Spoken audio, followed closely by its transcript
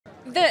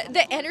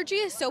The energy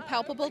is so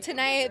palpable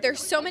tonight. There's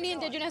so many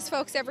Indigenous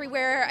folks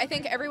everywhere. I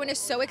think everyone is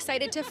so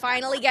excited to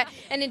finally get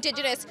an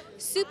Indigenous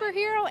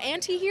superhero,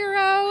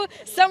 anti-hero,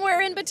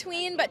 somewhere in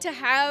between, but to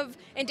have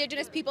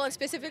Indigenous people and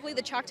specifically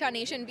the Choctaw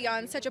Nation be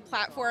on such a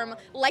platform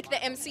like the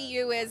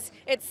MCU is,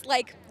 it's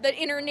like the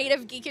inner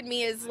native geek in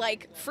me is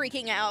like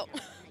freaking out.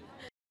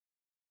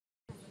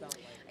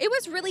 It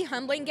was really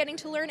humbling getting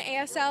to learn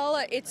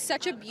ASL. It's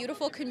such a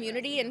beautiful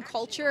community and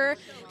culture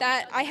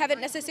that I haven't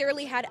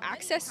necessarily had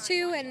access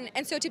to,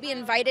 and so to be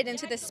invited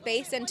into this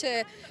space and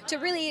to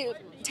really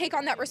take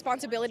on that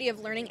responsibility of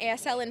learning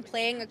ASL and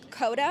playing a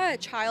CODA, a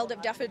child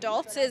of deaf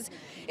adults,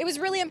 it was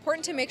really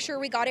important to make sure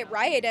we got it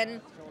right.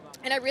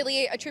 And I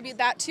really attribute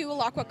that to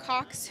Alakwa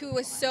Cox, who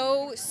was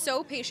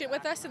so patient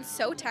with us and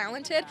so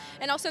talented,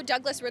 and also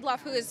Douglas Ridloff,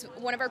 who is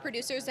one of our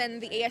producers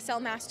and the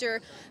ASL master,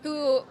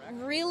 who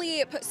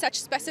really put such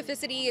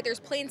specificity. There's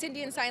Plains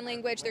Indian Sign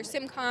Language, there's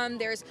SimCom,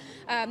 there's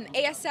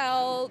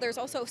ASL, there's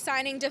also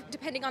signing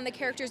depending on the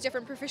character's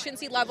different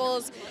proficiency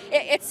levels.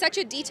 It's such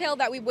a detail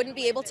that we wouldn't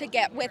be able to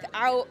get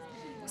without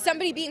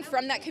somebody being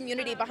from that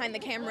community behind the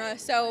camera.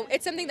 So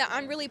it's something that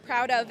I'm really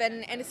proud of,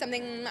 and it's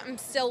something I'm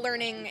still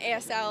learning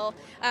ASL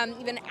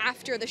even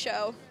after the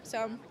show.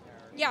 So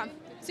yeah,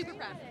 super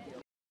proud.